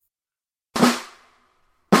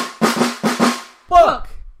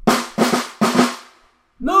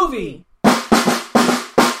Movie.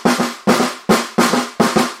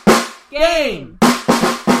 Game.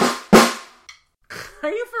 Are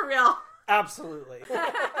you for real? Absolutely.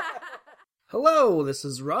 Hello, this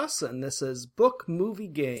is Russ, and this is Book Movie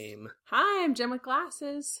Game. Hi, I'm Jen with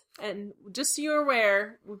glasses. And just so you're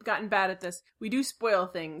aware, we've gotten bad at this. We do spoil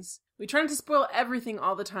things. We try not to spoil everything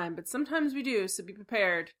all the time, but sometimes we do, so be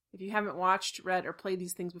prepared. If you haven't watched, read, or played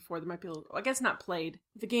these things before, there might be a little... I guess not played.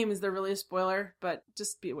 The game is there really a spoiler, but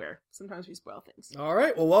just be aware. Sometimes we spoil things. All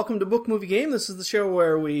right, well, welcome to Book Movie Game. This is the show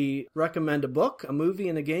where we recommend a book, a movie,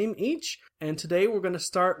 and a game each. And today we're going to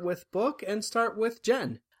start with book and start with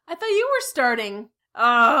Jen. I thought you were starting.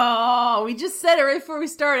 Oh, we just said it right before we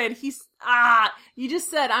started. You just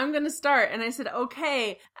said, I'm going to start. And I said,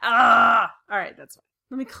 okay. All right, that's fine.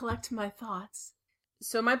 Let me collect my thoughts.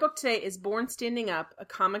 So my book today is Born Standing Up, A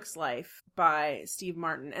Comic's Life by Steve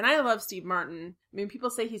Martin. And I love Steve Martin. I mean, people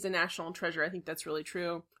say he's a national treasure. I think that's really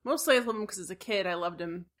true. Mostly I love him because as a kid, I loved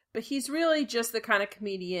him. But he's really just the kind of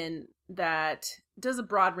comedian that does a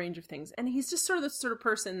broad range of things. And he's just sort of the sort of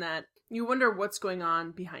person that you wonder what's going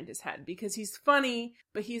on behind his head. Because he's funny,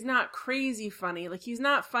 but he's not crazy funny. Like, he's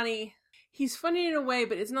not funny... He's funny in a way,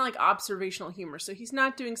 but it's not like observational humor. So he's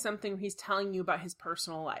not doing something where he's telling you about his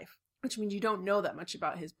personal life, which means you don't know that much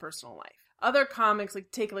about his personal life. Other comics,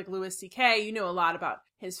 take Louis C.K., you know a lot about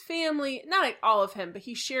his family. Not like all of him, but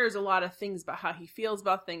he shares a lot of things about how he feels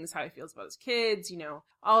about things, how he feels about his kids,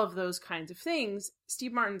 all of those kinds of things.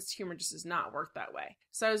 Steve Martin's humor just does not work that way.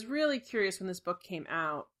 So I was really curious when this book came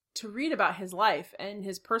out to read about his life and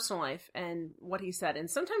his personal life and what he said. And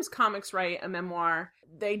sometimes comics write a memoir.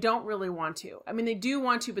 They don't really want to. I mean, they do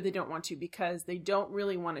want to, but they don't want to because they don't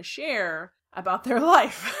really want to share about their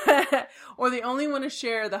life. Or they only want to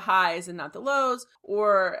share the highs and not the lows,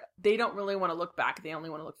 or they don't really want to look back. They only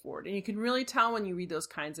want to look forward. And you can really tell when you read those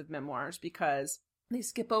kinds of memoirs because they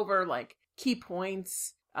skip over key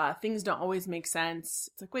points. Things don't always make sense.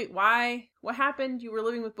 It's like, wait, why? What happened? You were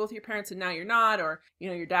living with both your parents and now you're not, or,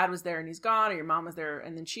 your dad was there and he's gone, or your mom was there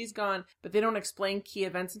and then she's gone, but they don't explain key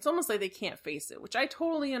events. It's almost like they can't face it, which I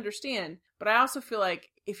totally understand. But I also feel like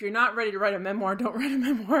if you're not ready to write a memoir, don't write a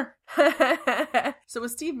memoir. So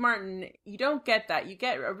with Steve Martin, you don't get that. You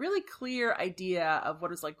get a really clear idea of what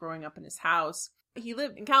it was like growing up in his house. He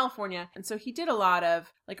lived in California, and so he did a lot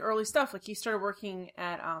of early stuff. He started working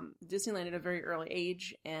at Disneyland at a very early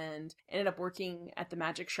age and ended up working at the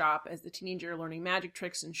magic shop as the teenager, learning magic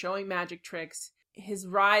tricks and showing magic tricks. His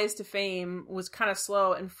rise to fame was kind of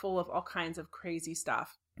slow and full of all kinds of crazy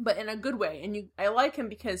stuff, but in a good way. And I like him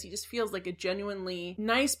because he just feels like a genuinely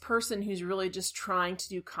nice person who's really just trying to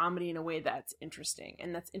do comedy in a way that's interesting,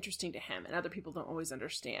 and that's interesting to him, and other people don't always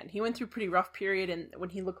understand. He went through a pretty rough period, and when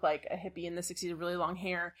he looked like a hippie in the 60s with really long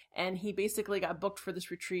hair, and he basically got booked for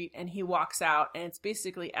this retreat, and he walks out, and it's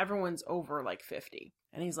basically everyone's over 50.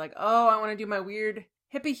 And he's like, oh, I want to do my weird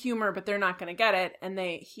hippie humor, but they're not going to get it. And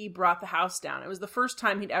he brought the house down. It was the first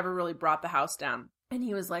time he'd ever really brought the house down. And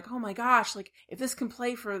he was like, oh my gosh, if this can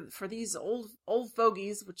play for these old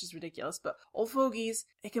fogies, which is ridiculous, but old fogies,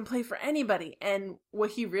 it can play for anybody. And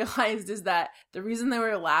what he realized is that the reason they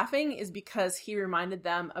were laughing is because he reminded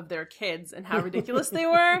them of their kids and how ridiculous they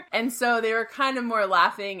were. And so they were kind of more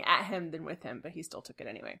laughing at him than with him, but he still took it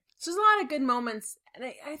anyway. So there's a lot of good moments. And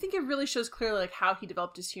I think it really shows clearly how he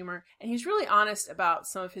developed his humor. And he's really honest about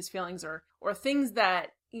some of his feelings or things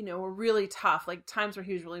that, were really tough, times where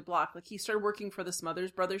he was really blocked. He started working for the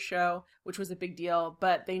Smothers Brothers show, which was a big deal,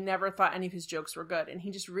 but they never thought any of his jokes were good. And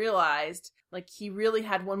he just realized, he really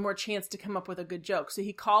had one more chance to come up with a good joke. So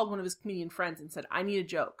he called one of his comedian friends and said, I need a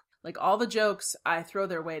joke. All the jokes I throw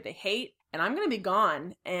their way, they hate, and I'm going to be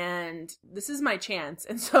gone, and this is my chance.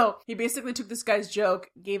 And so he basically took this guy's joke,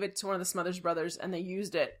 gave it to one of the Smothers Brothers, and they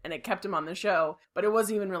used it, and it kept him on the show, but it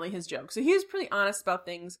wasn't even really his joke. So he was pretty honest about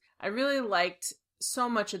things. I really liked so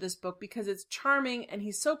much of this book because it's charming, and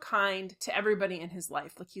he's so kind to everybody in his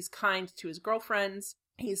life. He's kind to his girlfriends.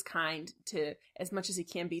 He's kind to, as much as he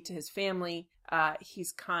can be, to his family.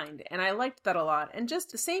 He's kind. And I liked that a lot. And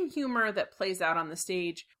just the same humor that plays out on the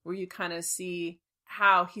stage where you kind of see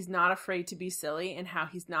how he's not afraid to be silly and how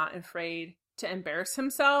he's not afraid to embarrass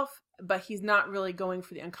himself, but he's not really going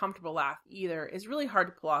for the uncomfortable laugh either, is really hard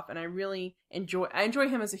to pull off. And I enjoy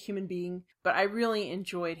him as a human being, but I really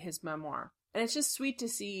enjoyed his memoir. And it's just sweet to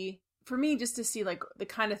see, for me, just to see the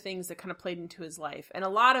kind of things that kind of played into his life. And a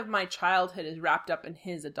lot of my childhood is wrapped up in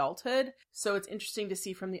his adulthood. So it's interesting to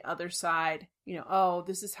see from the other side, oh,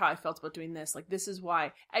 this is how I felt about doing this. This is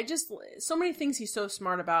why. So many things he's so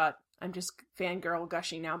smart about. I'm just fangirl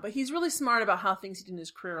gushing now, but he's really smart about how things he did in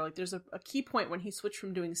his career. There's a key point when he switched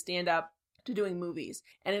from doing stand-up to doing movies.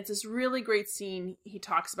 And it's this really great scene he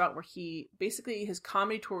talks about where he basically, his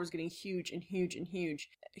comedy tour was getting huge and huge and huge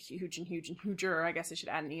and huger. I guess I should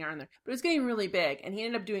add an ER in there, but it was getting really big. And he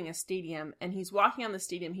ended up doing a stadium, and he's walking on the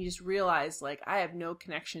stadium. He just realized, like, I have no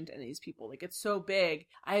connection to any of these people. Like, it's so big.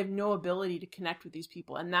 I have no ability to connect with these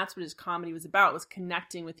people. And that's what his comedy was about, was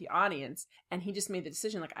connecting with the audience. And he just made the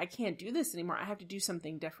decision, like, I can't do this anymore. I have to do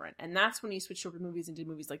something different. And that's when he switched over to movies and did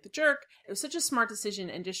movies like The Jerk. It was such a smart decision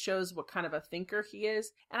and just shows what kind of a thinker he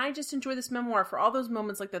is. And I just enjoy this memoir for all those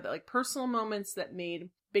moments like that, like personal moments that made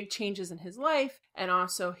big changes in his life, and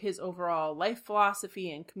also his overall life philosophy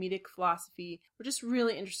and comedic philosophy were just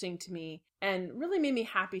really interesting to me and really made me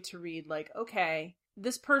happy to read, like, okay,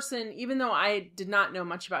 this person, even though I did not know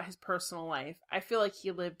much about his personal life, I feel like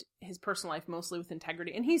he lived his personal life mostly with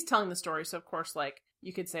integrity. And he's telling the story, so of course, like,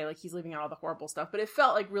 you could say, like, he's leaving out all the horrible stuff, but it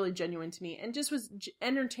felt, like, really genuine to me and just was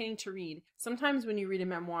entertaining to read. Sometimes when you read a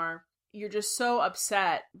memoir, you're just so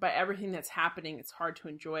upset by everything that's happening, it's hard to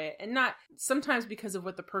enjoy it. And not sometimes because of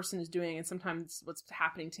what the person is doing and sometimes what's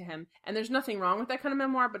happening to him. And there's nothing wrong with that kind of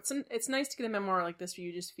memoir, but it's nice to get a memoir like this where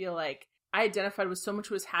you just feel like I identified with so much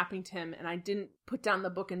what was happening to him, and I didn't put down the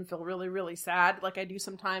book and feel really, really sad like I do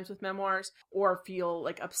sometimes with memoirs, or feel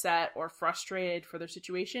like upset or frustrated for their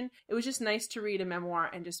situation. It was just nice to read a memoir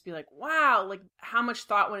and just be like, wow, like how much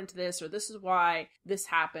thought went into this, or this is why this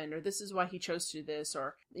happened, or this is why he chose to do this,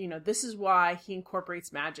 or, you know, this is why he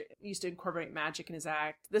incorporates magic, used to incorporate magic in his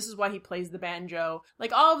act. This is why he plays the banjo.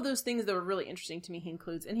 Like all of those things that were really interesting to me, he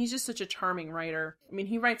includes. And he's just such a charming writer. I mean,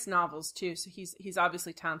 he writes novels too, so he's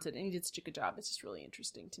obviously talented, and he did such a good job. It's just really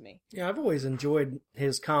interesting to me. Yeah, I've always enjoyed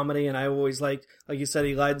his comedy, and I always liked, like you said,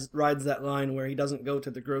 he rides that line where he doesn't go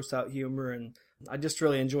to the gross out humor, and I just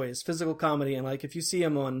really enjoy his physical comedy. And like if you see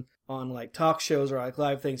him on like talk shows or like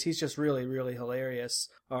live things, he's just really, really hilarious.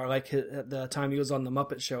 Or like the time he was on the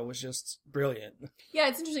Muppet Show was just brilliant. Yeah,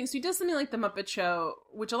 it's interesting. So he does something like the Muppet Show,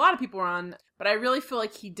 which a lot of people are on, but I really feel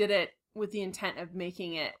like he did it with the intent of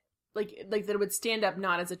making it like that it would stand up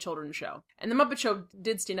not as a children's show. And the Muppet Show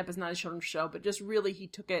did stand up as not a children's show, but just really he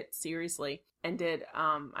took it seriously and did.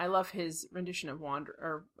 I love his rendition of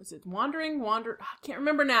Wandering? I can't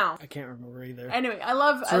remember now. I can't remember either. Anyway,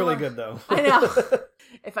 It's really good though. I know.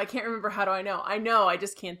 If I can't remember, how do I know? I know, I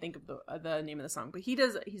just can't think of the name of the song. But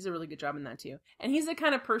he's a really good job in that too. And he's the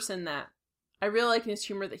kind of person that I really like in his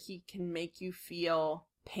humor, that he can make you feel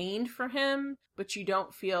pained for him, but you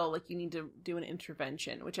don't feel like you need to do an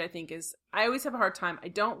intervention, which I think is, I always have a hard time. I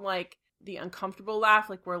don't like the uncomfortable laugh,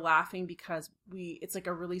 like we're laughing because it's like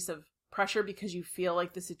a release of pressure because you feel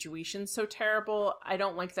like the situation's so terrible. I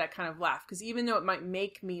don't like that kind of laugh, because even though it might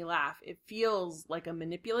make me laugh, it feels like a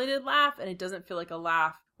manipulated laugh, and it doesn't feel like a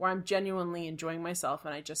laugh where I'm genuinely enjoying myself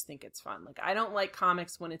and I just think it's fun. Like, I don't like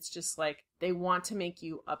comics when it's just like they want to make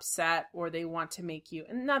you upset, or they want to make you,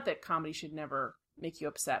 and not that comedy should never make you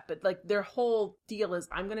upset, but like their whole deal is,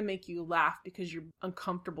 I'm going to make you laugh because you're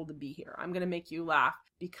uncomfortable to be here. I'm going to make you laugh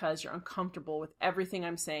because you're uncomfortable with everything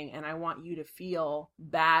I'm saying, and I want you to feel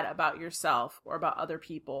bad about yourself or about other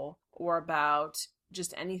people or about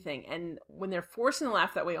just anything. And when they're forcing to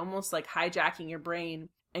laugh that way, almost like hijacking your brain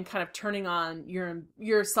and kind of turning on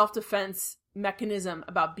your self-defense mechanism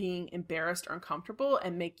about being embarrassed or uncomfortable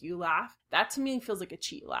and make you laugh, that to me feels like a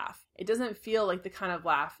cheat laugh. It doesn't feel like the kind of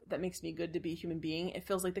laugh that makes me good to be a human being. It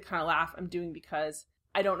feels like the kind of laugh I'm doing because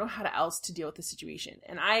I don't know how else to deal with the situation.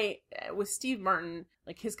 And with Steve Martin,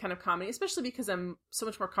 like his kind of comedy, especially because I'm so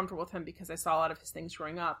much more comfortable with him because I saw a lot of his things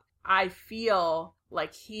growing up, I feel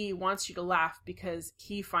like he wants you to laugh because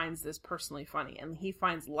he finds this personally funny, and he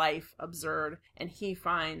finds life absurd, and he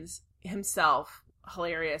finds himself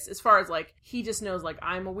hilarious, as far as like he just knows, like,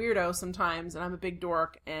 I'm a weirdo sometimes and I'm a big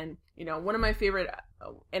dork. And you know, one of my favorite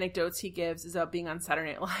anecdotes he gives is about being on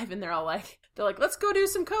Saturday Night Live, and they're like let's go do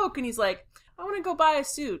some coke, and he's like, I want to go buy a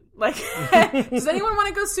suit. Like, does anyone want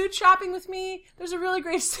to go suit shopping with me? There's a really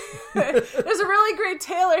great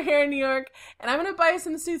tailor here in New York, and I'm gonna buy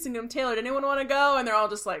some suits and get them tailored. Anyone want to go? And they're all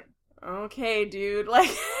just like, okay, dude. Like,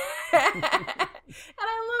 and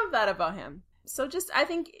I love that about him. So just, I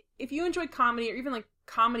think if you enjoy comedy, or even like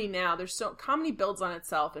comedy now, comedy builds on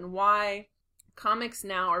itself, and why comics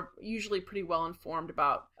now are usually pretty well informed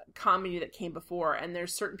about comedy that came before. And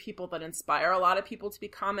there's certain people that inspire a lot of people to be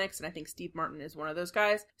comics, and I think Steve Martin is one of those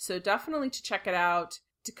guys. So definitely to check it out,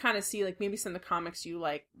 to kind of see like maybe some of the comics you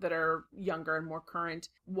like that are younger and more current,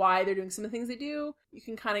 why they're doing some of the things they do. You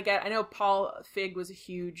can kind of get, I know Paul Feig was a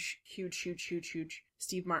huge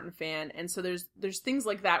Steve Martin fan, and so there's things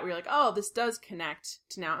like that where you're like, oh, this does connect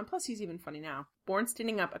to now, and plus he's even funny now. Born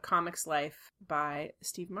Standing Up: A Comic's Life by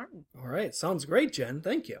Steve Martin. All right, sounds great, Jen.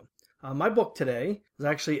 Thank you. My book today is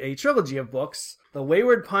actually a trilogy of books, the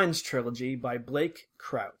Wayward Pines trilogy by Blake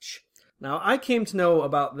Crouch. Now, I came to know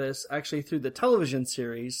about this actually through the television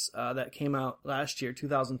series that came out last year,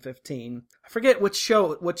 2015. I forget which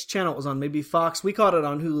channel it was on, maybe Fox. We caught it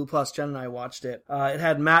on Hulu Plus. Jen and I watched it. It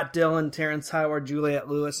had Matt Dillon, Terrence Howard, Juliette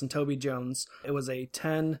Lewis, and Toby Jones. It was a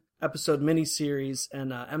 10-episode miniseries,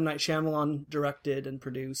 and M. Night Shyamalan directed and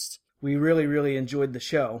produced. We really, really enjoyed the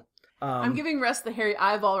show. I'm giving Russ the hairy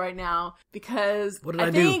eyeball right now because I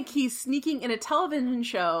think he's sneaking in a television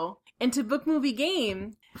show into Book Movie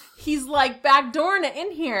Game. He's like backdooring it in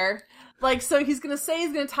here. Like, so he's going to say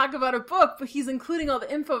he's going to talk about a book, but he's including all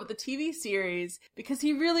the info of the TV series because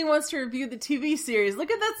he really wants to review the TV series. Look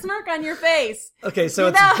at that smirk on your face. Okay, so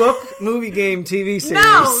it's Book Movie Game TV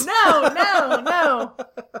series. No.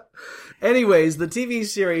 Anyways, the TV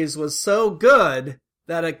series was so good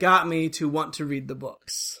that it got me to want to read the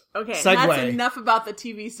books. Okay, segue. That's enough about the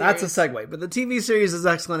TV series. That's a segue. But the TV series is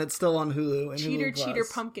excellent. It's still on Hulu. And Cheater, Hulu cheater,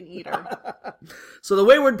 pumpkin eater. So the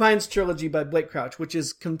Wayward Pines trilogy by Blake Crouch, which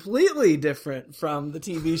is completely different from the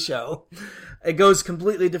TV show. It goes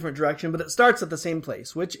completely different direction, but it starts at the same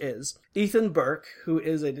place, which is Ethan Burke, who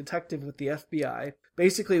is a detective with the FBI,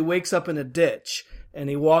 basically wakes up in a ditch and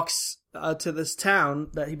he walks to this town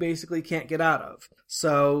that he basically can't get out of.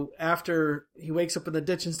 So after he wakes up in the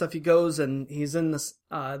ditch and stuff, he goes and he's in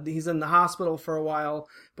the hospital for a while,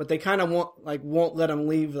 but they kind of won't let him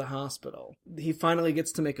leave the hospital. He finally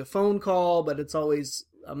gets to make a phone call, but it's always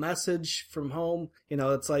a message from home. You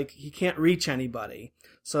know, it's like he can't reach anybody.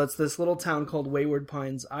 So it's this little town called Wayward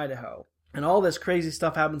Pines, Idaho. And all this crazy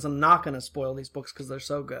stuff happens. I'm not going to spoil these books because they're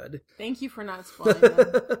so good. Thank you for not spoiling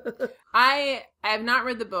them. I have not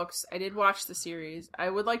read the books. I did watch the series. I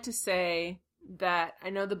would like to say that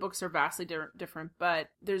I know the books are vastly different, but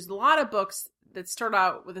there's a lot of books that start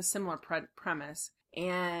out with a similar premise,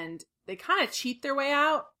 and they kind of cheat their way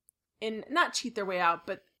out. Not cheat their way out,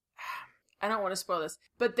 but I don't want to spoil this.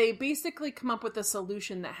 But they basically come up with a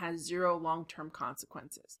solution that has zero long-term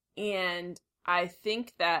consequences. And I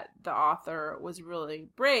think that the author was really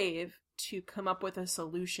brave to come up with a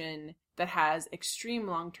solution that has extreme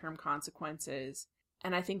long-term consequences.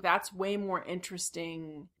 And I think that's way more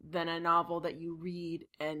interesting than a novel that you read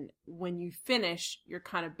and when you finish, you're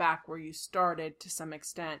kind of back where you started to some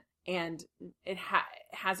extent. And it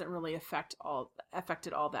hasn't really affected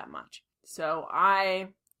all that much. So I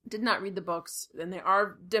did not read the books, and they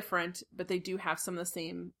are different, but they do have some of the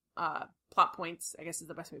same plot points, I guess is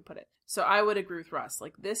the best way to put it. So I would agree with Russ.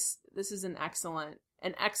 Like this is an excellent, I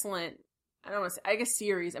don't want to say, I guess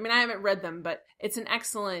series. I mean, I haven't read them, but it's an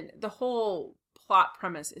excellent, the whole plot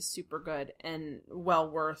premise is super good and well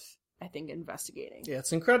worth, I think, investigating. Yeah,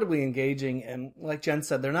 it's incredibly engaging. And like Jen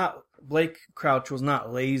said, Blake Crouch was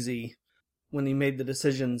not lazy when he made the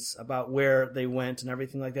decisions about where they went and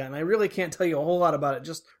everything like that. And I really can't tell you a whole lot about it.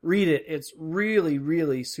 Just read it. It's really,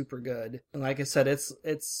 really super good. And like I said,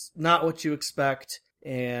 it's not what you expect,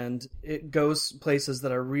 and it goes places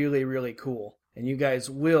that are really, really cool. And you guys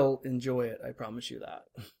will enjoy it. I promise you that.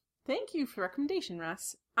 Thank you for the recommendation,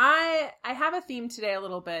 Russ. I have a theme today a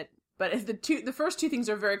little bit, but the first two things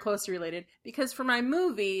are very closely related, because for my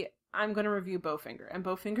movie, I'm going to review Bowfinger, and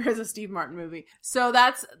Bowfinger is a Steve Martin movie. So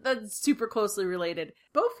that's super closely related.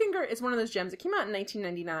 Bowfinger is one of those gems. It came out in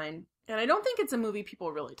 1999, and I don't think it's a movie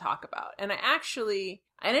people really talk about. And I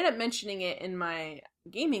ended up mentioning it in my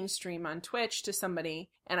gaming stream on Twitch to somebody,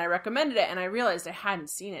 and I recommended it, and I realized I hadn't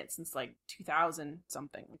seen it since like 2000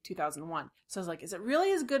 something, like 2001. So I was like, is it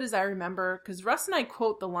really as good as I remember? Because Russ and I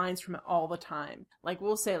quote the lines from it all the time. Like,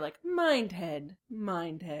 we'll say like, Mindhead.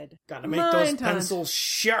 Gotta make those pencils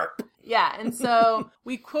sharp. Yeah, and so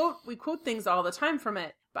we quote things all the time from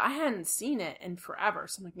it, but I hadn't seen it in forever.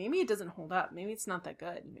 So I'm like, maybe it doesn't hold up. Maybe it's not that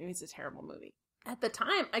good. Maybe it's a terrible movie. At the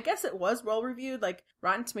time, I guess it was well reviewed. Like,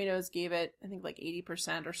 Rotten Tomatoes gave it, I think, like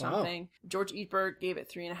 80% or something. Wow. George Ebert gave it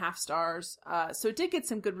 3.5 stars. So it did get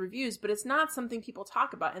some good reviews, but it's not something people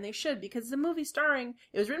talk about, and they should, because the movie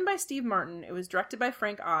it was written by Steve Martin. It was directed by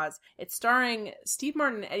Frank Oz. It's starring Steve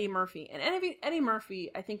Martin and Eddie Murphy. And Eddie Murphy,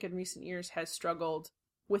 I think in recent years, has struggled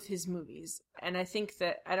with his movies. And I think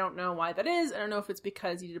that, I don't know why that is. I don't know if it's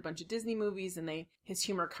because he did a bunch of Disney movies and his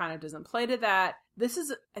humor kind of doesn't play to that. This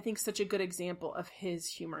is, I think, such a good example of his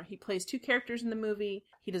humor. He plays two characters in the movie.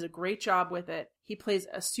 He does a great job with it. He plays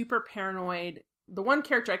a super paranoid, the one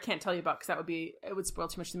character I can't tell you about because it would spoil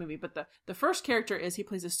too much of the movie, but the first character is he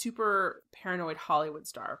plays a super paranoid Hollywood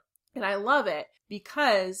star. And I love it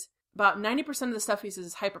because about 90% of the stuff he says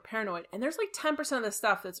is hyper paranoid, and there's like 10% of the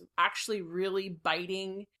stuff that's actually really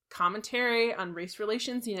biting commentary on race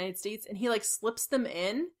relations in the United States, and he like slips them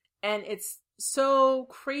in, and it's so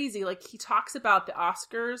crazy. Like, he talks about the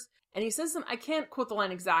Oscars, and he says I can't quote the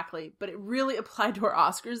line exactly, but it really applied to our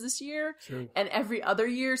Oscars this year. True. And every other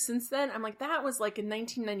year since then. I'm like, that was like in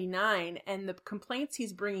 1999, and the complaints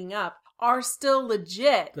he's bringing up are still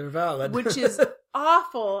legit. They're valid. Which is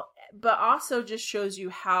awful, but also just shows you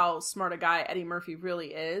how smart a guy Eddie Murphy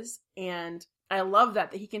really is. And I love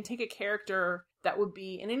that he can take a character that would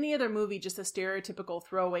be in any other movie just a stereotypical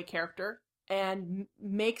throwaway character, and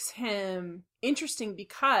makes him interesting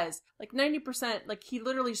because like 90%, like he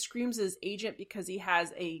literally screams at his agent because he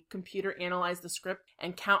has a computer analyze the script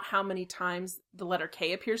and count how many times the letter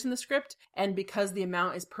K appears in the script. And because the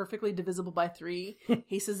amount is perfectly divisible by 3,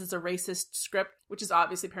 he says it's a racist script, which is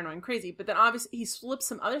obviously paranoid and crazy. But then obviously he slips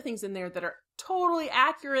some other things in there that are totally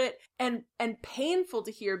accurate and painful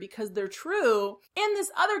to hear because they're true, and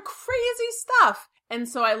this other crazy stuff. And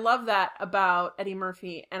so I love that about Eddie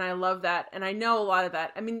Murphy, and I love that, and I know a lot of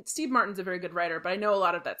that. I mean, Steve Martin's a very good writer, but I know a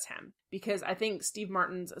lot of that's him, because I think Steve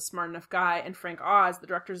Martin's a smart enough guy, and Frank Oz, the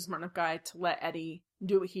director, is a smart enough guy to let Eddie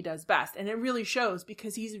do what he does best. And it really shows,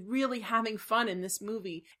 because he's really having fun in this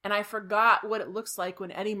movie, and I forgot what it looks like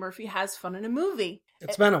when Eddie Murphy has fun in a movie.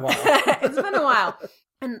 It's been a while. It's been a while.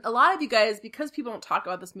 And a lot of you guys, because people don't talk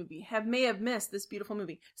about this movie, may have missed this beautiful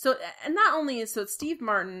movie. So, and not only it's Steve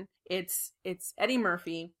Martin, it's Eddie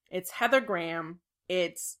Murphy, it's Heather Graham,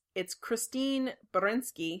 it's Christine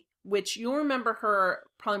Baranski, which you'll remember her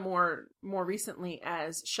probably more recently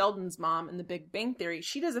as Sheldon's mom in The Big Bang Theory.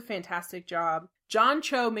 She does a fantastic job. John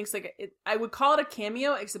Cho makes I would call it a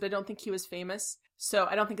cameo, except I don't think he was famous, so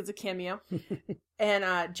I don't think it's a cameo.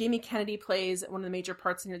 And Jamie Kennedy plays one of the major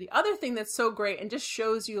parts in here. The other thing that's so great and just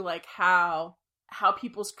shows you like how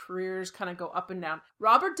people's careers kind of go up and down.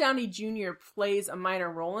 Robert Downey Jr. plays a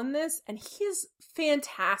minor role in this, and he's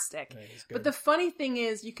fantastic. Yeah, but the funny thing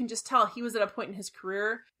is, you can just tell he was at a point in his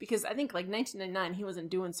career, because I think like 1999, he wasn't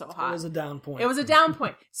doing so hot. It was a down point. It was a down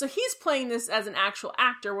point. So he's playing this as an actual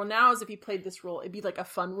actor. Well, now as if he played this role, it'd be like a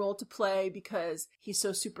fun role to play because he's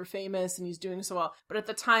so super famous and he's doing so well. But at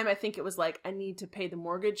the time, I think it was like, I need to pay the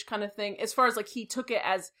mortgage kind of thing. As far as like, he took it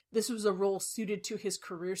as this was a role suited to his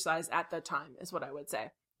career size at the time, is what I would say.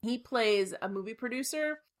 He plays a movie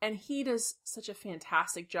producer, and he does such a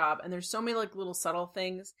fantastic job. And there's so many like little subtle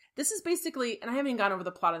things. This is basically, and I haven't even gone over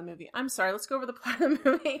the plot of the movie. I'm sorry, let's go over the plot of the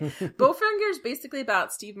movie. Bowfinger is basically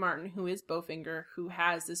about Steve Martin, who is Bowfinger, who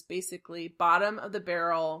has this basically bottom of the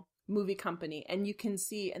barrel movie company. And you can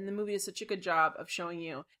see, and the movie does such a good job of showing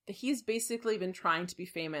you that he's basically been trying to be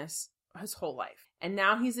famous his whole life. And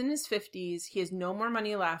now he's in his 50s. He has no more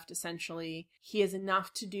money left, essentially. He has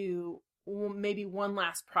enough to do maybe one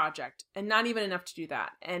last project, and not even enough to do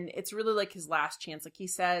that. And it's really like his last chance. Like he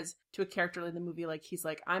says to a character in the movie, like he's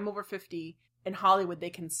like, I'm over 50. In Hollywood,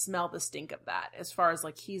 they can smell the stink of that, as far as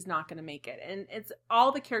like he's not going to make it. And it's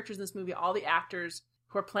all the characters in this movie, all the actors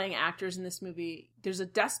who are playing actors in this movie. There's a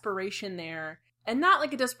desperation there. And not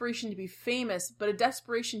like a desperation to be famous, but a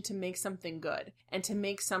desperation to make something good and to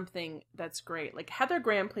make something that's great. Like Heather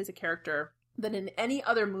Graham plays a character that in any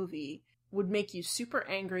other movie would make you super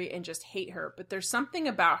angry and just hate her. But there's something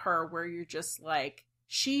about her where you're just like,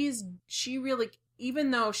 she really,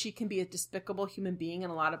 even though she can be a despicable human being in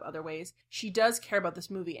a lot of other ways, she does care about this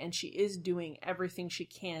movie, and she is doing everything she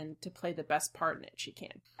can to play the best part in it she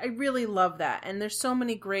can. I really love that. And there's so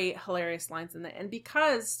many great, hilarious lines in that. And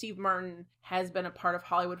because Steve Martin has been a part of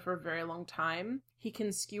Hollywood for a very long time, he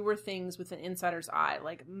can skewer things with an insider's eye.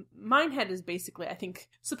 Like, Minehead is basically, I think,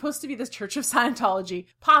 supposed to be this Church of Scientology,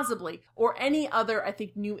 possibly, or any other, I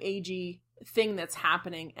think, new agey thing that's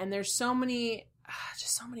happening. And there's so many,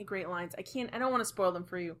 just so many great lines. I don't want to spoil them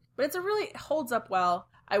for you, but it really holds up well.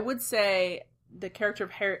 I would say the character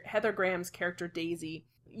of Heather Graham's character, Daisy,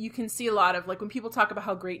 you can see a lot of, like, when people talk about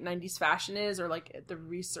how great 90s fashion is, or like the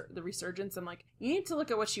resurgence, I'm like, you need to look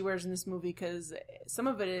at what she wears in this movie, because some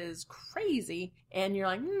of it is crazy, and you're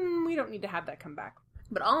like, we don't need to have that come back.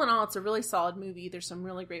 But all in all, it's a really solid movie. There's some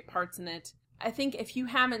really great parts in it. I think if you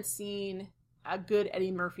haven't seen a good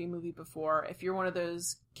Eddie Murphy movie before, if you're one of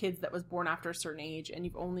those kids that was born after a certain age and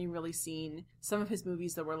you've only really seen some of his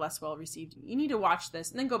movies that were less well received, you need to watch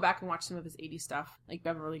this and then go back and watch some of his 80s stuff, like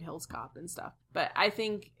Beverly Hills Cop and stuff. But I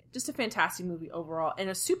think just a fantastic movie overall,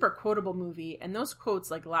 and a super quotable movie, and those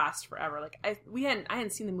quotes like last forever. Like I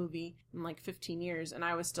hadn't seen the movie in like 15 years, and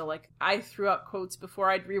I was still like, I threw out quotes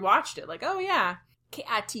before I'd rewatched it, like, oh yeah.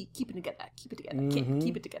 KIT, keep it together, keep it together,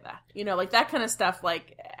 keep it together. You know, like that kind of stuff.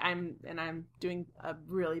 Like I'm doing a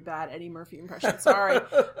really bad Eddie Murphy impression. Sorry,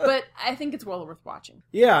 but I think it's well worth watching.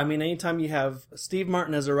 Yeah, I mean, anytime you have Steve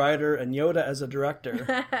Martin as a writer and Yoda as a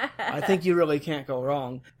director, I think you really can't go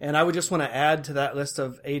wrong. And I would just want to add to that list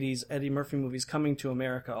of 80s Eddie Murphy movies, Coming to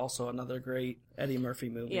America, also another great Eddie Murphy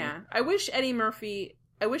movie. Yeah, I wish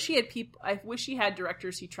he had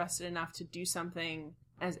directors he trusted enough to do something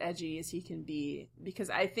as edgy as he can be,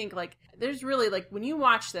 because I think like there's really like when you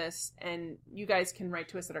watch this, and you guys can write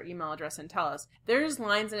to us at our email address and tell us, there's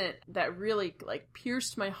lines in it that really like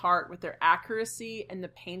pierced my heart with their accuracy and the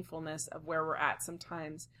painfulness of where we're at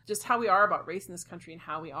sometimes, just how we are about race in this country and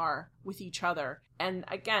how we are with each other. And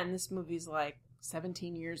again, this movie's like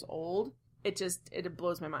 17 years old. It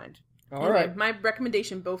blows my mind. All right, my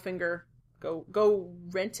recommendation, Bowfinger. Go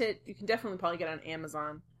rent it. You can definitely probably get it on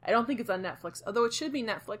Amazon. I don't think it's on Netflix, although it should be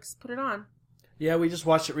Netflix. Put it on. Yeah, we just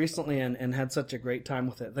watched it recently and had such a great time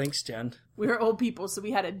with it. Thanks, Jen. We were old people, so we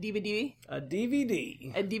had a DVD. A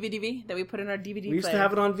DVD. A DVD that we put in our DVD player. We used to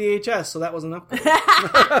have it on VHS, so that was an upgrade.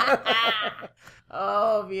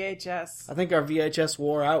 Oh, VHS. I think our VHS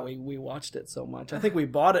wore out. We watched it so much. I think we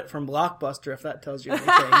bought it from Blockbuster, if that tells you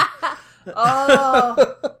anything.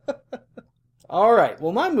 Oh. All right.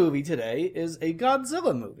 Well, my movie today is a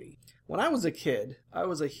Godzilla movie. When I was a kid, I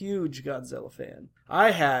was a huge Godzilla fan.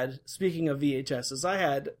 Speaking of VHSs, I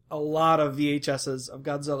had a lot of VHSs of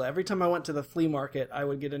Godzilla. Every time I went to the flea market, I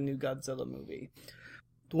would get a new Godzilla movie.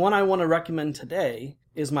 The one I want to recommend today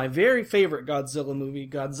is my very favorite Godzilla movie,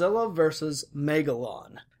 Godzilla vs.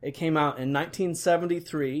 Megalon. It came out in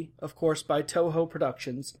 1973, of course, by Toho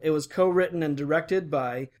Productions. It was co-written and directed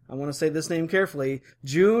by, I want to say this name carefully,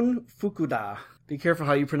 Jun Fukuda. Be careful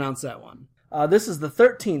how you pronounce that one. This is the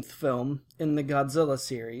 13th film in the Godzilla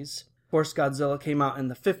series. Of course, Godzilla came out in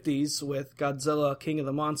the 50s with Godzilla King of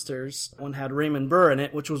the Monsters. One had Raymond Burr in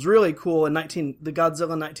it, which was really cool. In the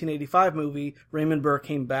Godzilla 1985 movie, Raymond Burr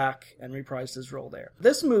came back and reprised his role there.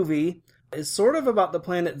 This movie is sort of about the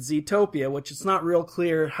planet Zootopia, which it's not real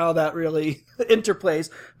clear how that really interplays.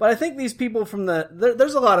 But I think these people from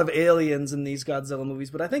there's a lot of aliens in these Godzilla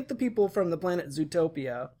movies, but I think the people from the planet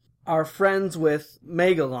Zootopia are friends with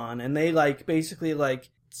Megalon, and they basically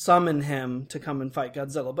summon him to come and fight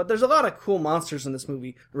Godzilla. But there's a lot of cool monsters in this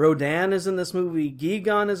movie. Rodan is in this movie,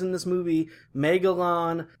 Gigan is in this movie,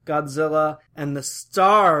 Megalon, Godzilla, and the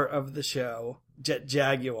star of the show, Jet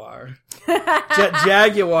Jaguar. Jet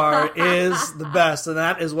Jaguar is the best, and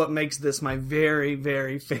that is what makes this my very,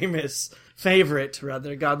 very favorite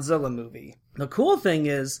Godzilla movie. The cool thing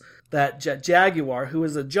is that Jet Jaguar, who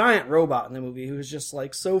is a giant robot in the movie, who is just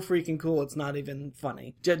so freaking cool, it's not even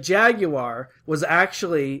funny. Jet Jaguar was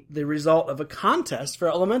actually the result of a contest for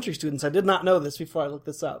elementary students. I did not know this before I looked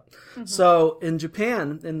this up. Mm-hmm. So in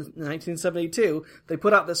Japan, in 1972, they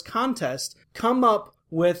put out this contest, come up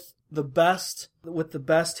with the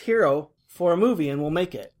best hero for a movie and we'll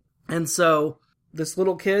make it. And so this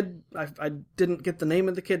little kid, I didn't get the name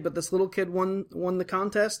of the kid, but this little kid won the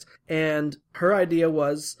contest, and her idea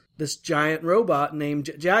was this giant robot named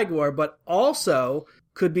Jaguar, but also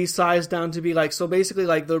could be sized down to be so basically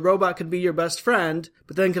the robot could be your best friend,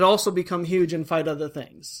 but then could also become huge and fight other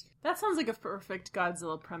things. That sounds like a perfect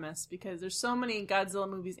Godzilla premise, because there's so many Godzilla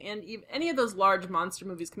movies and even any of those large monster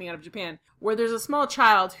movies coming out of Japan where there's a small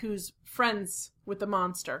child who's friends with the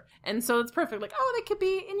monster. And so it's perfect. They could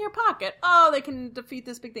be in your pocket. Oh, they can defeat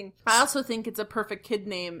this big thing. I also think it's a perfect kid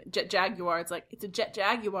name, Jet Jaguar. It's it's a Jet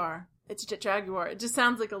Jaguar. It's a Jet Jaguar. It just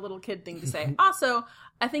sounds like a little kid thing to say. Also,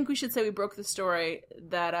 I think we should say we broke the story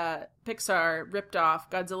that Pixar ripped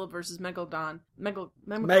off Godzilla vs. Megalon.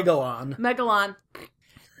 Megalon.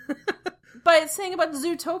 By saying about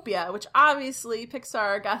Zootopia, which obviously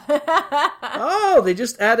Pixar got. Oh, they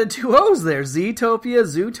just added 2 O's there. Zootopia,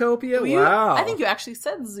 Zootopia. Wow. I think you actually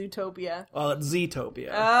said Zootopia. Oh, it's Zootopia.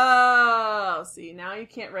 Oh, see, now you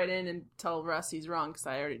can't write in and tell Russ he's wrong because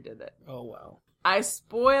I already did it. Oh, wow. I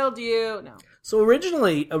spoiled you. No. So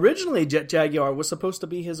originally, Jet Jaguar was supposed to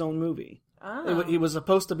be his own movie. Oh. It was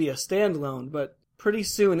supposed to be a standalone, but pretty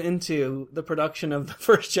soon into the production of the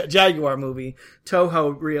first Jet Jaguar movie,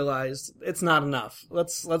 Toho realized it's not enough.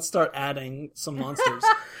 Let's start adding some monsters.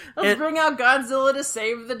 Let's bring out Godzilla to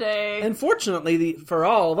save the day. And fortunately, for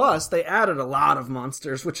all of us, they added a lot of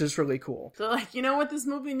monsters, which is really cool. So, you know what this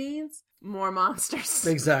movie needs? More monsters.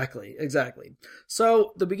 Exactly.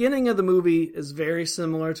 So, the beginning of the movie is very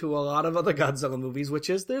similar to a lot of other Godzilla movies,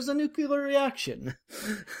 which is there's a nuclear reaction.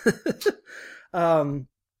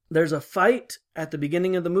 There's a fight at the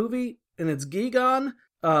beginning of the movie, and it's Gigan.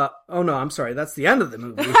 Oh no, I'm sorry, that's the end of the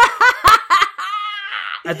movie.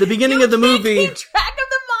 At the beginning of the movie... You can't keep track of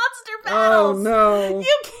the monster battles. Oh, no.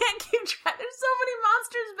 You can't keep track. There's so many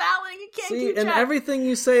monsters battling. You can't keep track. And everything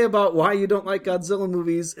you say about why you don't like Godzilla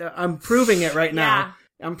movies, I'm proving it right now. Yeah.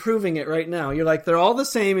 I'm proving it right now. You're like, they're all the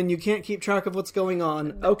same and you can't keep track of what's going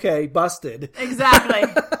on. Okay, busted. Exactly.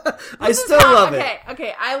 I still love it.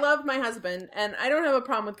 Okay, I love my husband, and I don't have a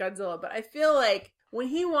problem with Godzilla, but I feel like when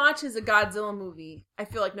he watches a Godzilla movie, I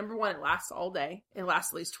feel like, number one, it lasts all day. It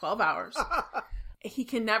lasts at least 12 hours. He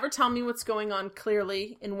can never tell me what's going on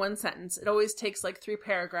clearly in one sentence. It always takes like 3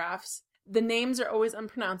 paragraphs. The names are always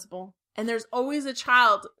unpronounceable. And there's always a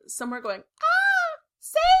child somewhere going,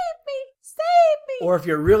 save me, save me. Or if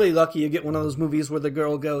you're really lucky, you get one of those movies where the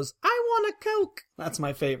girl goes, I want a Coke. That's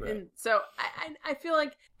my favorite. And so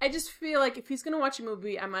I just feel like if he's going to watch a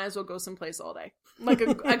movie, I might as well go someplace all day. Like a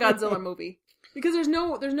Godzilla movie. Because there's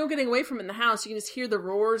no getting away from it in the house. You can just hear the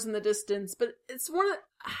roars in the distance. But it's one of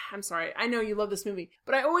the... I'm sorry. I know you love this movie.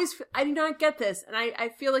 But I do not get this. And I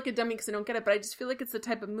feel like a dummy because I don't get it. But I just feel like it's the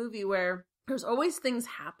type of movie where there's always things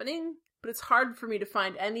happening. But it's hard for me to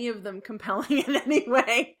find any of them compelling in any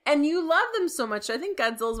way. And you love them so much. I think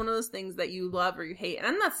Godzilla is one of those things that you love or you hate. And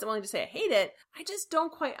I'm not willing to say I hate it. I just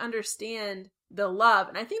don't quite understand the love.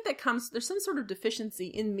 And I think that there's some sort of deficiency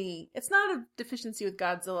in me. It's not a deficiency with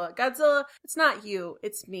Godzilla. Godzilla, it's not you,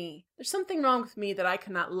 it's me. There's something wrong with me that I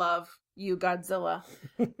cannot love you, Godzilla.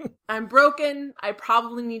 I'm broken. I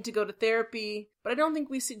probably need to go to therapy, but I don't think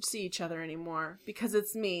we should see each other anymore because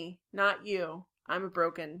it's me, not you. I'm a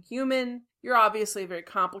broken human. You're obviously a very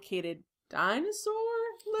complicated dinosaur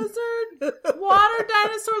lizard, water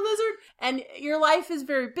dinosaur lizard, and your life is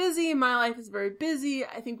very busy. My life is very busy.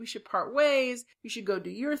 I think we should part ways. You should go do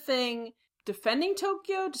your thing. Defending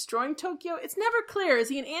Tokyo, destroying Tokyo. It's never clear. Is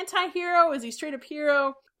he an anti-hero? Is he straight up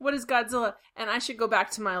hero? What is Godzilla? And I should go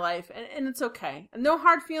back to my life, and it's okay. And no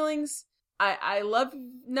hard feelings. I love.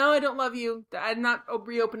 No, I don't love you. I'm not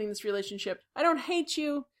reopening this relationship. I don't hate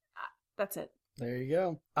you. That's it. There you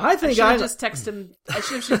go. I think I should have just texted him. I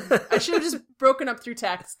should have just broken up through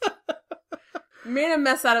text. Made a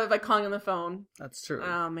mess out of it by calling on the phone. That's true.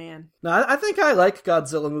 Oh, man. No, I think I like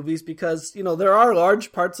Godzilla movies because, there are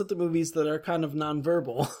large parts of the movies that are kind of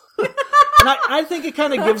nonverbal. And I think it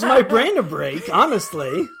kind of gives my brain a break,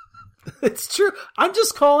 honestly. It's true. I'm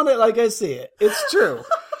just calling it like I see it. It's true.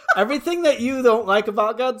 Everything that you don't like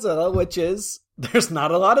about Godzilla, which is there's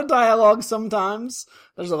not a lot of dialogue sometimes.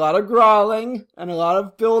 There's a lot of growling and a lot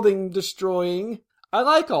of building destroying. I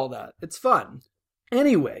like all that. It's fun.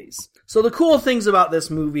 Anyways, so the cool things about this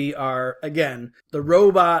movie are, again, the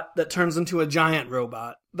robot that turns into a giant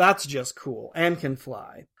robot. That's just cool and can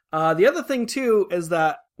fly. The other thing, too, is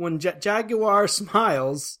that when Jet Jaguar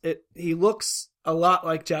smiles, he looks a lot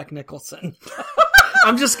like Jack Nicholson.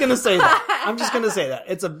 I'm just going to say that.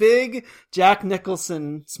 It's a big Jack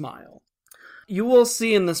Nicholson smile. You will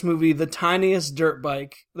see in this movie the tiniest dirt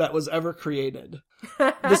bike that was ever created.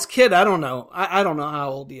 This kid, I don't know. I don't know how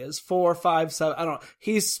old he is. 4, 5, 7. I don't know.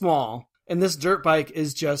 He's small. And this dirt bike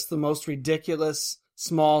is just the most ridiculous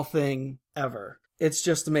small thing ever. It's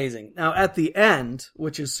just amazing. Now, at the end,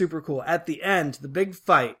 which is super cool, at the end, the big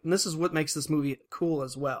fight, and this is what makes this movie cool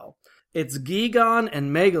as well. It's Gigan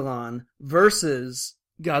and Megalon versus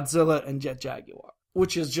Godzilla and Jet Jaguar,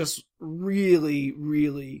 which is just really,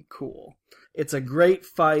 really cool. It's a great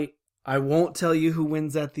fight. I won't tell you who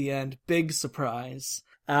wins at the end. Big surprise.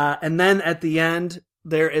 And then at the end,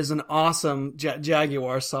 there is an awesome Jet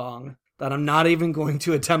Jaguar song that I'm not even going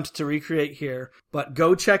to attempt to recreate here, but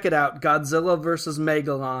go check it out. Godzilla vs.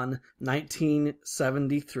 Megalon,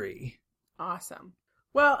 1973. Awesome.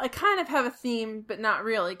 Well, I kind of have a theme, but not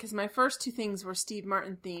really, because my first 2 things were Steve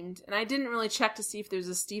Martin themed, and I didn't really check to see if there's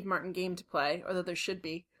a Steve Martin game to play, or that there should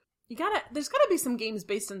be. There's gotta be some games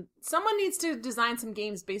based on, someone needs to design some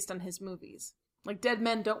games based on his movies. Like Dead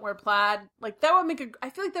Men Don't Wear Plaid. Like I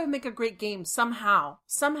feel like that would make a great game somehow.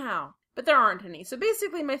 But there aren't any. So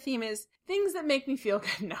basically my theme is things that make me feel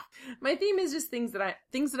good. No. My theme is just things that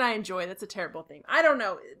I enjoy. That's a terrible theme. I don't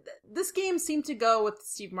know. This game seemed to go with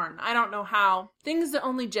Steve Martin. I don't know how. Things that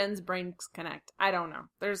only Jen's brains connect. I don't know.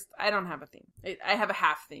 I don't have a theme. I have a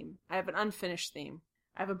half theme. I have an unfinished theme.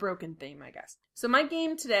 I have a broken theme, I guess. So my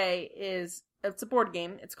game today it's a board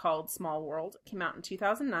game. It's called Small World. It came out in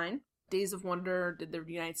 2009. Days of Wonder did the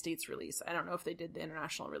United States release. I don't know if they did the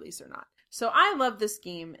international release or not. So I love this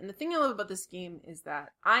game, and the thing I love about this game is that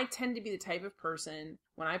I tend to be the type of person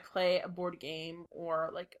when I play a board game,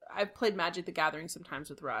 or like I've played Magic the Gathering sometimes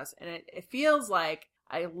with Russ, and it feels like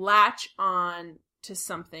I latch on to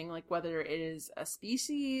something, like whether it is a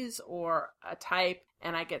species or a type,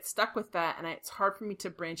 and I get stuck with that, and it's hard for me to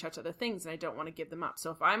branch out to other things, and I don't want to give them up.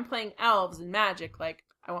 So if I'm playing elves and Magic, like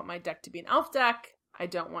I want my deck to be an elf deck. I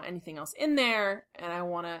don't want anything else in there, and I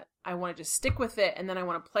want to just stick with it, and then I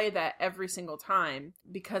want to play that every single time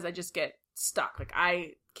because I just get stuck. Like,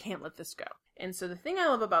 I can't let this go. And so the thing I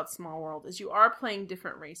love about Small World is you are playing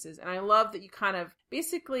different races, and I love that you kind of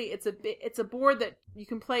basically it's a board that you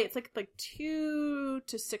can play. It's like 2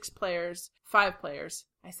 to 6 players, 5 players.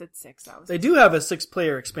 I said 6. They do have a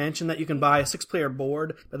 6-player expansion that you can buy, a 6-player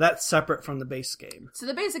board, but that's separate from the base game. So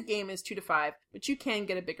the basic game is 2 to 5, but you can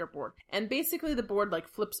get a bigger board. And basically the board like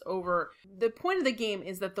flips over. The point of the game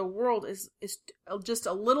is that the world is just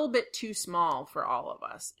a little bit too small for all of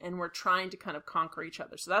us, and we're trying to kind of conquer each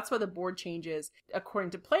other. So that's why the board changes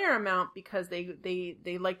according to player amount, because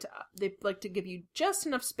they like to give you just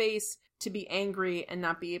enough space to be angry and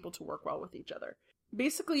not be able to work well with each other.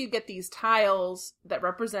 Basically, you get these tiles that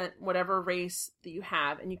represent whatever race that you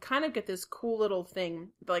have, and you kind of get this cool little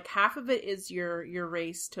thing. Like, half of it is your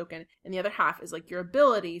race token, and the other half is like your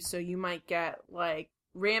ability. So you might get like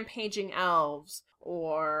rampaging elves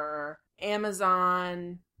or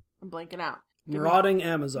Amazon. I'm blanking out. Marauding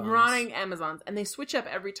Amazons. And they switch up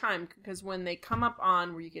every time, because when they come up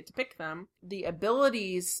on where you get to pick them, the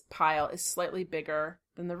abilities pile is slightly bigger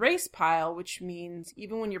than the race pile, which means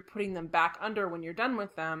even when you're putting them back under when you're done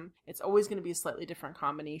with them, it's always going to be a slightly different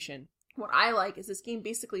combination. What I like is this game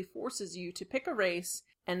basically forces you to pick a race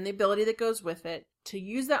and the ability that goes with it, to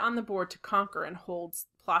use that on the board to conquer and hold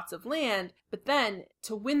plots of land, but then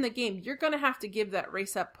to win the game, you're going to have to give that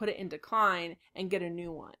race up, put it in decline, and get a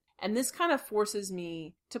new one. And this kind of forces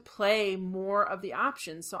me to play more of the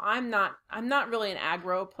options. So I'm not really an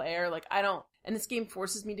aggro player. And this game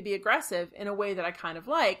forces me to be aggressive in a way that I kind of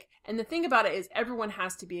like. And the thing about it is everyone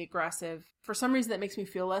has to be aggressive. For some reason that makes me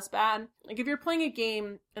feel less bad. Like, if you're playing a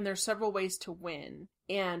game and there's several ways to win,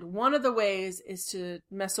 and one of the ways is to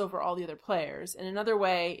mess over all the other players, and another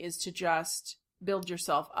way is to just build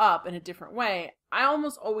yourself up in a different way, I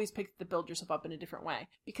almost always pick the build yourself up in a different way,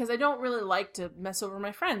 because I don't really like to mess over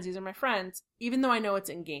my friends. These are my friends, even though I know it's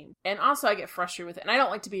in game. And also I get frustrated with it, and I don't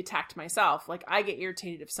like to be attacked myself. Like, I get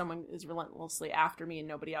irritated if someone is relentlessly after me and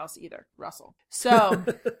nobody else either. Russell. So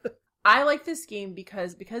I like this game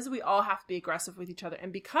because we all have to be aggressive with each other,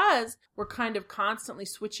 and because we're kind of constantly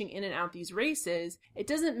switching in and out these races, it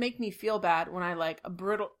doesn't make me feel bad when I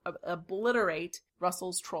obliterate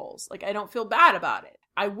Russell's trolls. Like, I don't feel bad about it.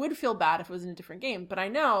 I would feel bad if it was in a different game, but I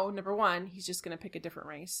know, number one, he's just going to pick a different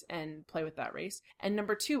race and play with that race. And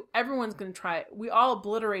number two, everyone's going to try it. We all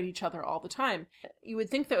obliterate each other all the time. You would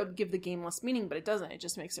think that would give the game less meaning, but it doesn't. It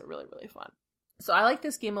just makes it really, really fun. So I like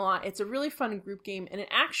this game a lot. It's a really fun group game, and it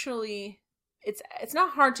actually, it's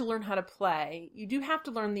not hard to learn how to play. You do have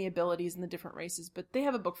to learn the abilities in the different races, but they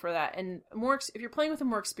have a book for that. And if you're playing with a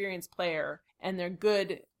more experienced player and they're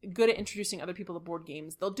good at introducing other people to board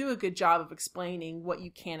games, they'll do a good job of explaining what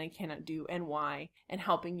you can and cannot do and why, and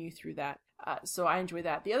helping you through that. So I enjoy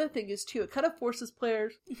that. The other thing is, too, it kind of forces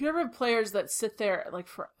players. If you ever have players that sit there like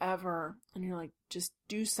forever and you're like, just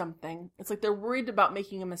do something. It's like they're worried about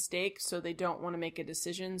making a mistake, so they don't want to make a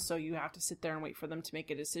decision. So you have to sit there and wait for them to make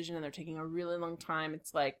a decision, and they're taking a really long time.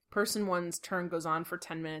 It's like person one's turn goes on for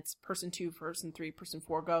 10 minutes, person 2, person 3, person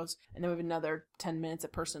 4 goes, and then we have another 10 minutes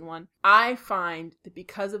at person 1. I find that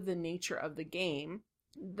because of the nature of the game,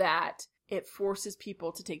 that it forces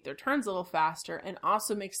people to take their turns a little faster, and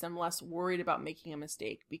also makes them less worried about making a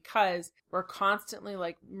mistake, because we're constantly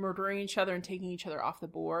like murdering each other and taking each other off the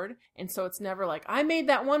board. And so it's never like, I made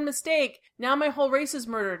that one mistake, now my whole race is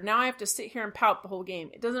murdered, now I have to sit here and pout the whole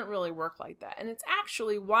game. It doesn't really work like that. And it's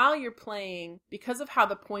actually, while you're playing, because of how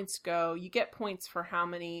the points go, you get points for how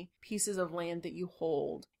many pieces of land that you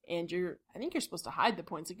hold. And I think you're supposed to hide the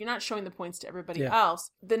points. Like, you're not showing the points to everybody else.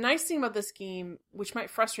 The nice thing about this game, which might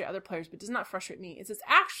frustrate other players, but does not frustrate me, is it's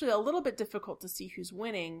actually a little bit difficult to see who's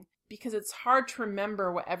winning, because it's hard to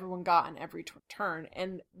remember what everyone got on every turn.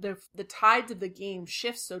 And the tides of the game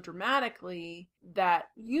shift so dramatically that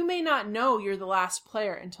you may not know you're the last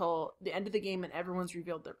player until the end of the game and everyone's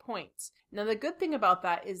revealed their points. Now, the good thing about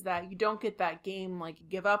that is that you don't get that game, like,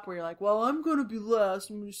 give up where you're like, well, I'm going to be last.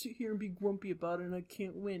 I'm going to sit here and be grumpy about it and I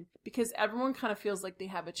can't win. Because everyone kind of feels like they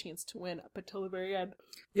have a chance to win up until the very end.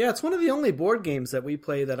 Yeah, it's one of the only board games that we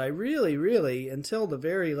play that I really, until the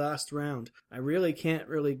very last round, I really can't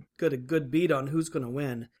really get a good beat on who's going to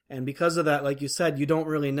win. And because of that, like you said, you don't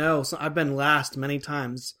really know. So I've been last many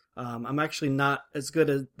times I'm actually not as good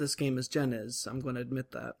at this game as Jen is. I'm going to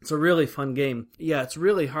admit that. It's a really fun game. Yeah, it's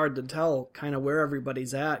really hard to tell kind of where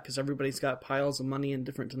everybody's at because everybody's got piles of money in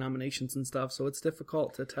different denominations and stuff, so it's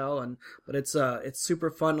difficult to tell. But it's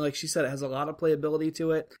super fun. Like she said, it has a lot of playability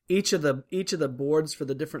to it. Each of the boards for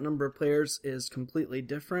the different number of players is completely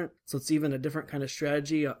different, so it's even a different kind of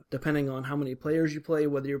strategy depending on how many players you play,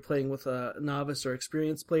 whether you're playing with novice or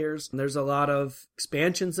experienced players. And there's a lot of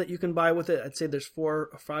expansions that you can buy with it. I'd say there's 4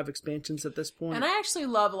 or 5 expansions at this point. And I actually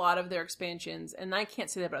love a lot of their expansions, and I can't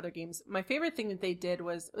say that about other games. My favorite thing that they did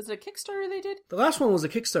was it a Kickstarter they did? The last one was a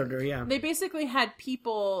Kickstarter, yeah. They basically had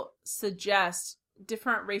people suggest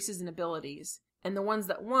different races and abilities. And the ones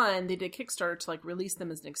that won, they did Kickstarter to like release them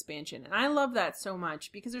as an expansion. And I love that so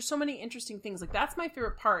much because there's so many interesting things. Like that's my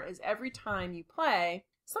favorite part is every time you play,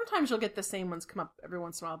 sometimes you'll get the same ones come up every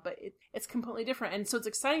once in a while, but it's completely different. And so it's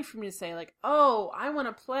exciting for me to say like, oh, I want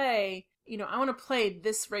to play, I want to play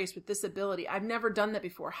this race with this ability. I've never done that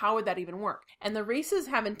before. How would that even work? And the races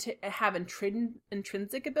have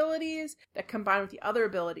intrinsic abilities that combine with the other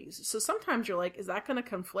abilities. So sometimes you're like, is that going to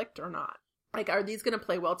conflict or not? Like, are these going to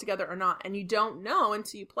play well together or not? And you don't know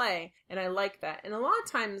until you play. And I like that. And a lot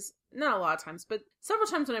of times, not a lot of times, but several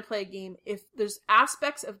times when I play a game, if there's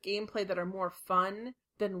aspects of gameplay that are more fun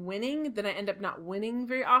than winning, then I end up not winning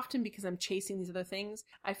very often because I'm chasing these other things.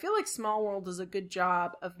 I feel like Small World does a good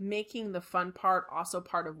job of making the fun part also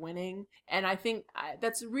part of winning. And I think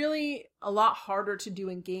that's really a lot harder to do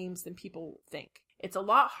in games than people think. It's a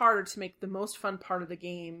lot harder to make the most fun part of the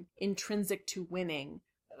game intrinsic to winning.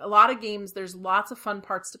 A lot of games, there's lots of fun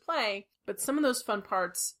parts to play, but some of those fun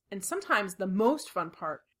parts, and sometimes the most fun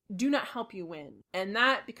part, do not help you win. And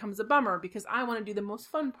that becomes a bummer because I want to do the most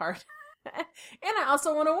fun part. And I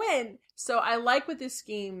also want to win. So I like with this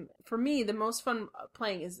game, for me, the most fun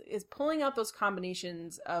playing is pulling out those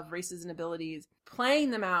combinations of races and abilities,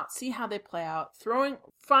 playing them out, see how they play out,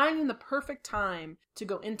 finding the perfect time to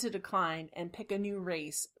go into decline and pick a new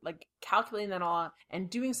race, like calculating that all out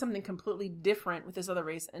and doing something completely different with this other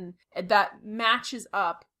race. And that matches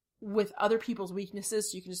up with other people's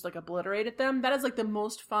weaknesses so you can just like obliterate at them. That is like the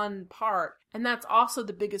most fun part. And that's also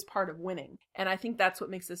the biggest part of winning. And I think that's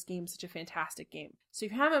what makes this game such a fantastic game. So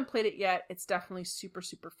if you haven't played it yet, it's definitely super,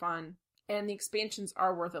 super fun. And the expansions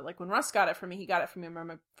are worth it. Like when Russ got it for me, he got it for me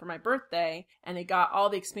for my birthday, and he got all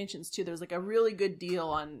the expansions too. There was like a really good deal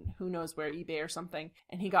on who knows where, eBay or something,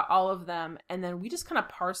 and he got all of them. And then we just kind of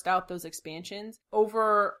parsed out those expansions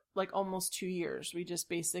over like almost 2 years. We just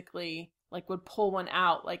basically like would pull one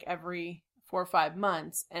out like every 4 or 5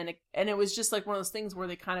 months, and it was just like one of those things where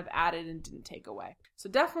they kind of added and didn't take away. So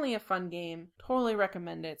definitely a fun game. Totally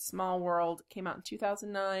recommend it. Small World came out in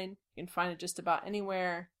 2009. You can find it just about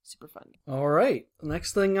anywhere. Super fun. All right. The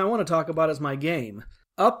next thing I want to talk about is my game.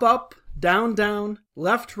 Up, up, down, down,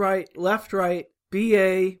 left, right,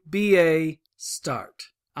 BA, BA, start.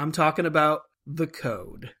 I'm talking about The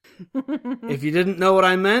Code. If you didn't know what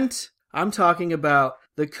I meant, I'm talking about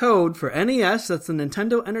The Code for NES. That's the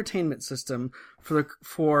Nintendo Entertainment System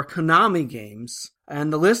for Konami games.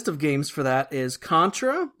 And the list of games for that is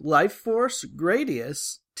Contra, Life Force,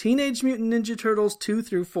 Gradius, Teenage Mutant Ninja Turtles 2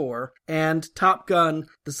 through 4, and Top Gun,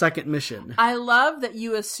 The Second Mission. I love that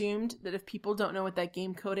you assumed that if people don't know what that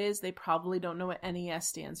game code is, they probably don't know what NES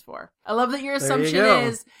stands for. I love that your assumption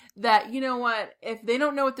is that, you know what, if they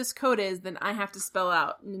don't know what this code is, then I have to spell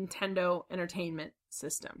out Nintendo Entertainment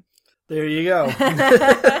System. There you go.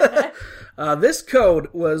 This code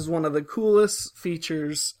was one of the coolest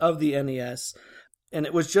features of the NES. And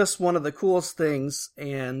it was just one of the coolest things,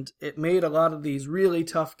 and it made a lot of these really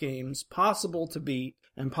tough games possible to beat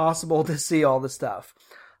and possible to see all the stuff.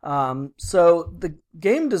 So the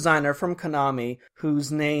game designer from Konami, whose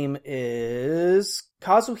name is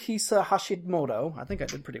Kazuhisa Hashimoto, I think I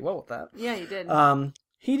did pretty well with that. Yeah, you did.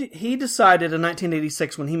 He decided in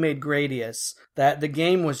 1986 when he made Gradius that the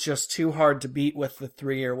game was just too hard to beat with the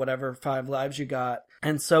 3 or whatever 5 lives you got.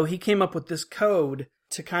 And so he came up with this code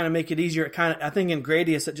to kind of make it easier. I think in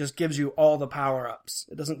Gradius it just gives you all the power-ups.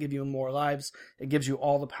 It doesn't give you more lives. It gives you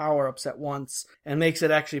all the power-ups at once and makes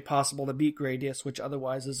it actually possible to beat Gradius, which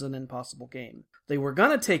otherwise is an impossible game. They were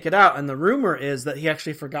going to take it out, and the rumor is that he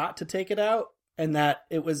actually forgot to take it out and that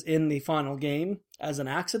it was in the final game as an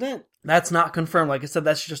accident. That's not confirmed. Like I said,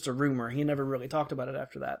 that's just a rumor. He never really talked about it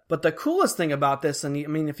after that. But the coolest thing about this, and I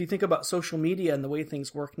mean, if you think about social media and the way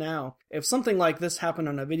things work now, if something like this happened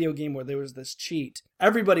on a video game where there was this cheat,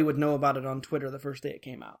 everybody would know about it on Twitter the first day it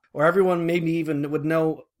came out. Or everyone maybe even would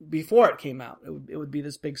know before it came out. It would be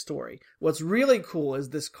this big story. What's really cool is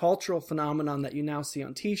this cultural phenomenon that you now see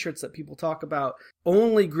on t-shirts that people talk about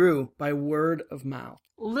only grew by word of mouth.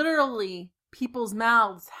 Literally people's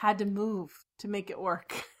mouths had to move to make it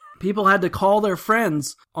work. People had to call their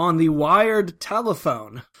friends on the wired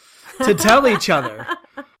telephone to tell each other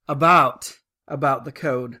about the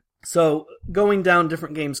code. So going down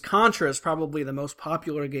different games, Contra is probably the most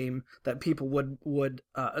popular game that people would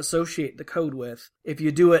associate the code with. If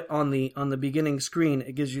you do it on the beginning screen,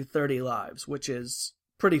 it gives you 30 lives, which is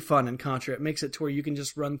pretty fun in Contra. It makes it to where you can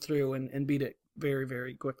just run through and beat it very,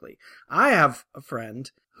 very quickly. I have a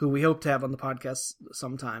friend who we hope to have on the podcast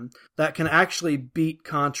sometime that can actually beat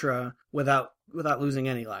Contra without losing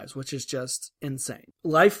any lives, which is just insane.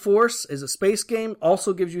 Life Force is a space game,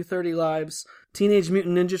 also gives you 30 lives. Teenage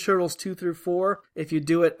Mutant Ninja Turtles 2 through 4, if you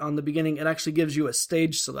do it on the beginning, it actually gives you a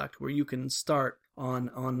stage select where you can start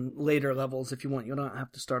on later levels if you want. You don't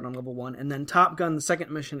have to start on level 1. And then Top Gun, the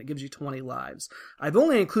second mission, it gives you 20 lives. I've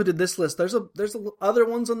only included this list. There's other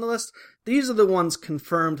ones on the list. These are the ones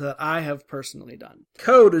confirmed that I have personally done.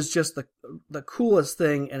 Code is just the coolest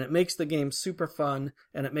thing, and it makes the game super fun,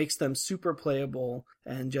 and it makes them super playable,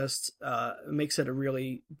 and just makes it a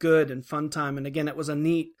really good and fun time. And again, it was a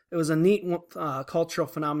neat cultural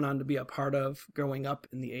phenomenon to be a part of growing up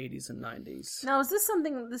in the 80s and 90s. Now, was this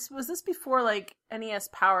before like NES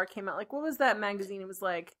Power came out? Like, what was that magazine? It was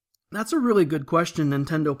like... That's a really good question,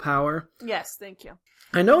 Nintendo Power. Yes, thank you.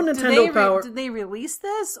 I know Nintendo Power... Did they release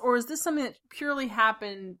this, or is this something that purely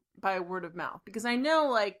happened by word of mouth? Because I know,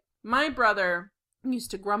 like, my brother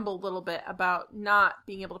used to grumble a little bit about not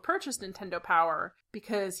being able to purchase Nintendo Power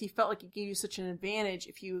because he felt like it gave you such an advantage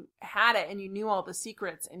if you had it and you knew all the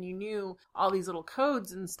secrets and you knew all these little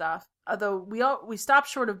codes and stuff. Although we stopped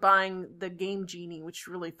short of buying the Game Genie, which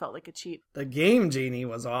really felt like a cheat. The Game Genie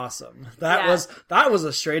was awesome. That was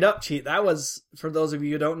a straight up cheat. That was, for those of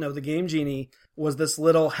you who don't know, the Game Genie was this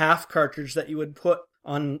little half cartridge that you would put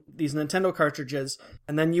on these Nintendo cartridges,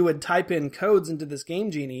 and then you would type in codes into this Game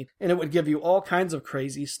Genie, and it would give you all kinds of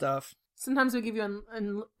crazy stuff. Sometimes it would give you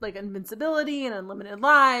like invincibility and unlimited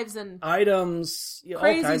lives and items, all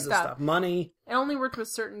kinds of stuff. Money. It only worked with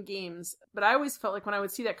certain games, but I always felt like when I would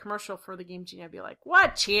see that commercial for the Game Genie, I'd be like,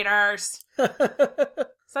 "What cheaters!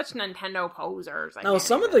 Such Nintendo posers!" Now,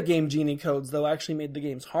 some of the Game Genie codes though actually made the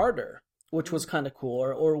games harder, which was kind of cool,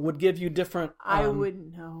 or would give you different... I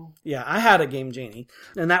wouldn't know. Yeah, I had a Game Genie,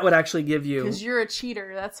 and that would actually give you... Because you're a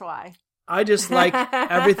cheater, that's why. I just like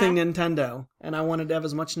everything Nintendo, and I wanted to have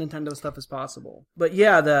as much Nintendo stuff as possible. But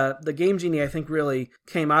yeah, the Game Genie, I think, really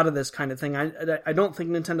came out of this kind of thing. I don't think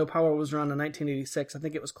Nintendo Power was around in 1986. I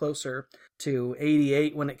think it was closer to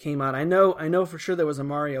 88 when it came out. I know for sure there was a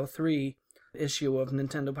Mario 3 issue of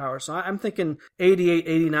Nintendo Power. So I'm thinking 88,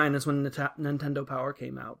 89 is when Nintendo Power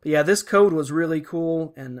came out. But yeah, this code was really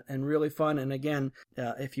cool and really fun. And again,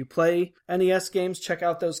 if you play NES games, check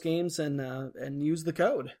out those games and use the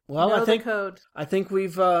code. Well, I think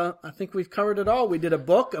we've covered it all. We did a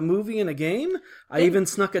book, a movie, and a game. I even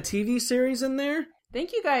snuck a TV series in there.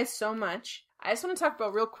 Thank you guys so much. I just want to talk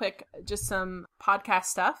about real quick just some podcast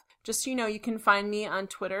stuff. Just so you know, you can find me on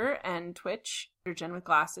Twitter and Twitch under Jen with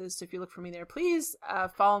Glasses. So if you look for me there, please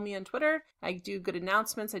follow me on Twitter. I do good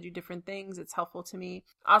announcements. I do different things. It's helpful to me.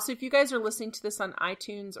 Also, if you guys are listening to this on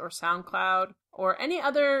iTunes or SoundCloud or any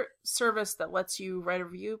other service that lets you write a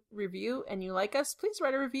review and you like us, please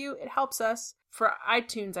write a review. It helps us. For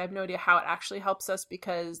iTunes, I have no idea how it actually helps us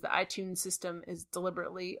because the iTunes system is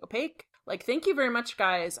deliberately opaque. Like, thank you very much,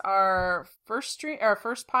 guys. Our first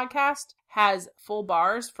podcast has full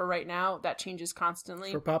bars for right now. That changes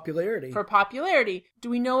constantly. For popularity.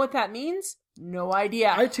 Do we know what that means? No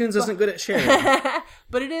idea. iTunes isn't good at sharing.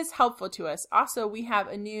 But it is helpful to us. Also, we have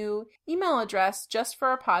a new email address just for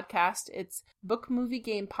our podcast. It's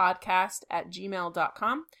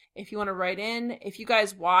bookmoviegamepodcast@gmail.com. If you want to write in, if you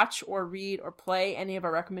guys watch or read or play any of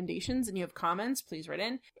our recommendations and you have comments, please write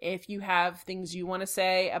in. If you have things you want to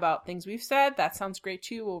say about things we've said, that sounds great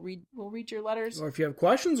too. We'll read your letters. Or if you have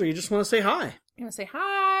questions or you just want to say hi. You want to say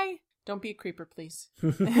hi? Don't be a creeper, please.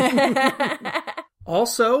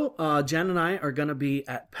 Also, Jen and I are going to be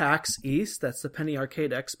at PAX East. That's the Penny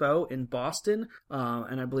Arcade Expo in Boston.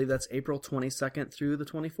 And I believe that's April 22nd through the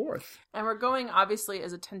 24th. And we're going, obviously,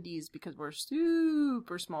 as attendees because we're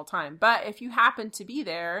super small time. But if you happen to be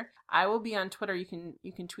there, I will be on Twitter. You can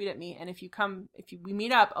tweet at me. And if we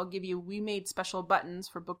meet up, I'll give you, we made special buttons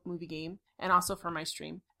for Book Movie Game and also for my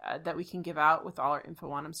stream that we can give out with all our info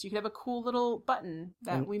on them. So you can have a cool little button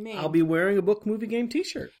that we made. I'll be wearing a Book Movie Game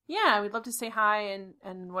t-shirt. Yeah, we'd love to say hi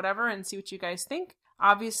and whatever and see what you guys think.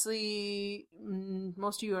 Obviously,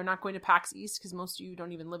 most of you are not going to PAX East because most of you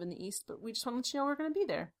don't even live in the East, but we just want to let you know we're going to be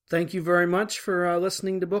there. Thank you very much for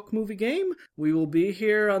listening to Book Movie Game. We will be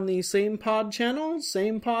here on the same pod channel,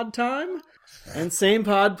 same pod time. And same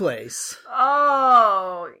pod place.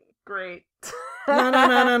 Oh, great.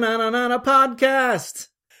 Na podcast.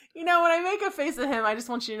 You know, when I make a face at him, I just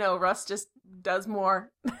want you to know Russ just does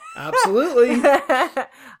more. Absolutely.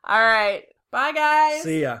 All right. Bye, guys.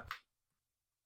 See ya.